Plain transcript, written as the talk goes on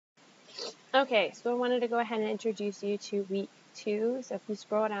Okay, so I wanted to go ahead and introduce you to week 2. So if you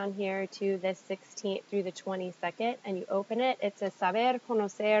scroll down here to the 16th through the 22nd and you open it, it says saber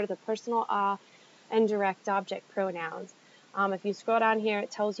conocer, the personal and direct object pronouns. If you scroll down here, it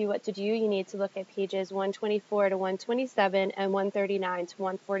tells you what to do. You need to look at pages 124 to 127 and 139 to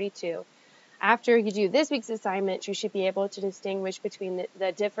 142. After you do this week's assignment, you should be able to distinguish between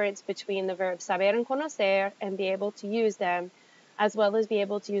the difference between the verbs saber and conocer and be able to use them, as well as be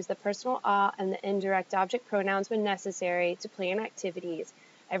able to use the personal and the indirect object pronouns when necessary to plan activities.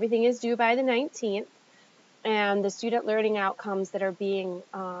 Everything is due by the 19th, and the student learning outcomes that are being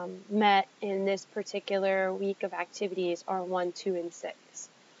met in this particular week of activities are 1, 2, and 6.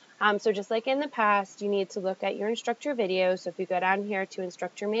 So just like in the past, you need to look at your instructor videos. So if you go down here to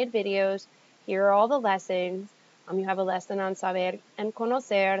instructor made videos, here are all the lessons. You have a lesson on saber and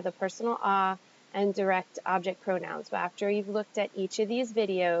conocer, the personal and direct object pronouns. So after you've looked at each of these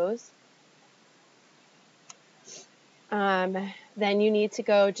videos, then you need to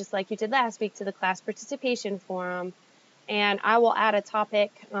go, just like you did last week, to the class participation forum. And I will add a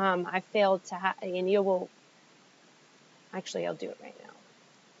topic. I failed to and you will, actually I'll do it right now.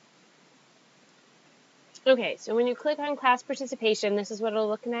 Okay, so when you click on class participation, this is what it'll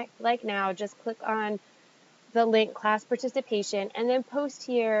look like now. Just click on the link class participation and then post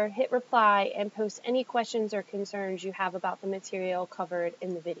here, hit reply, and post any questions or concerns you have about the material covered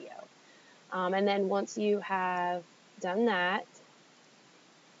in the video. And then once you have done that,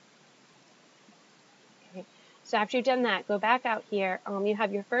 okay, so after you've done that, go back out here. You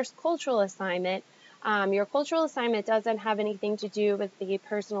have your first cultural assignment. Your cultural assignment doesn't have anything to do with the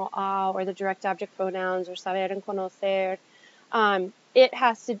personal or the direct object pronouns or saber and conocer. It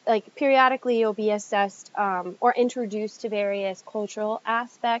has to, like, periodically you'll be assessed or introduced to various cultural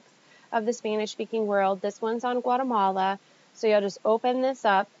aspects of the Spanish-speaking world. This one's on Guatemala, so you'll just open this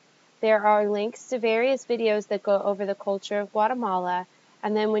up. There are links to various videos that go over the culture of Guatemala,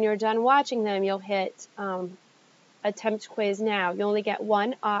 and then when you're done watching them, you'll hit attempt quiz now. You only get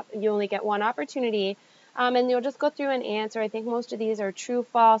one opportunity, and you'll just go through and answer. I think most of these are true,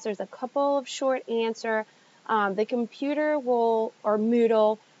 false. There's a couple of short answer. The computer will, or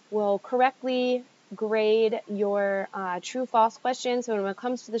Moodle, will correctly grade your true, false questions. So when it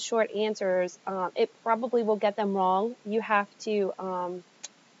comes to the short answers, it probably will get them wrong. You have to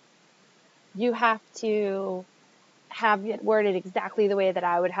have it worded exactly the way that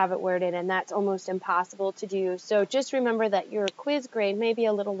I would have it worded, and that's almost impossible to do. So just remember that your quiz grade may be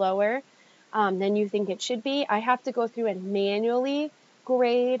a little lower than you think it should be. I have to go through and manually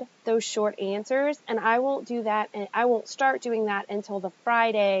grade those short answers, and I won't do that, and I won't start doing that until the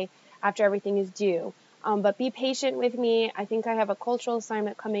Friday after everything is due. But be patient with me. I think I have a cultural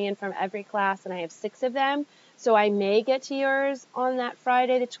assignment coming in from every class, and I have 6 of them. So I may get to yours on that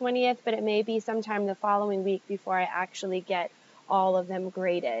Friday the 20th, but it may be sometime the following week before I actually get all of them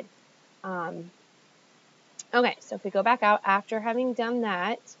graded. Okay, so if we go back out after having done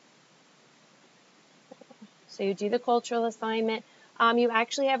that, so you do the cultural assignment. You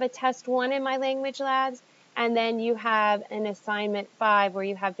actually have a test 1 in My Language Labs, and then you have an assignment 5 where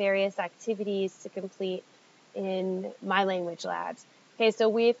you have various activities to complete in My Language Labs. Okay,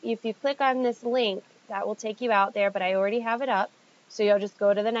 so if you click on this link, that will take you out there, but I already have it up. So you'll just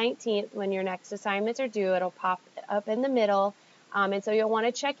go to the 19th when your next assignments are due. It'll pop up in the middle. And so you'll want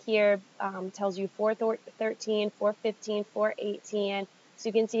to check here. Tells you 413, 415, 418. So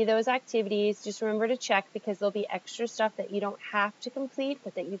you can see those activities. Just remember to check because there'll be extra stuff that you don't have to complete,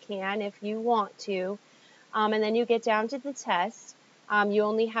 but that you can if you want to. And then you get down to the test. You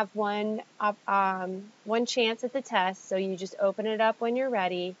only have one chance at the test, so you just open it up when you're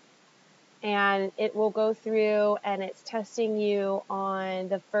ready. And it will go through and it's testing you on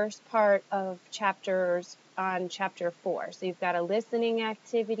the first part of chapters on chapter 4. So you've got a listening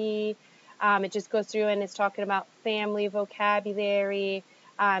activity. It just goes through and it's talking about family vocabulary,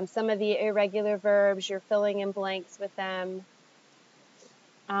 some of the irregular verbs, you're filling in blanks with them.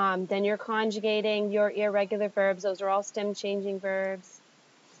 Then you're conjugating your irregular verbs. Those are all stem changing verbs.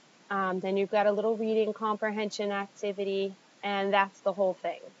 Then you've got a little reading comprehension activity, and that's the whole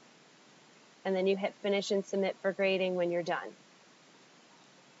thing. And then you hit finish and submit for grading when you're done.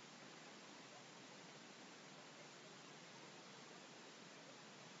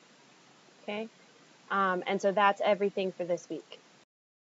 Okay, and so that's everything for this week.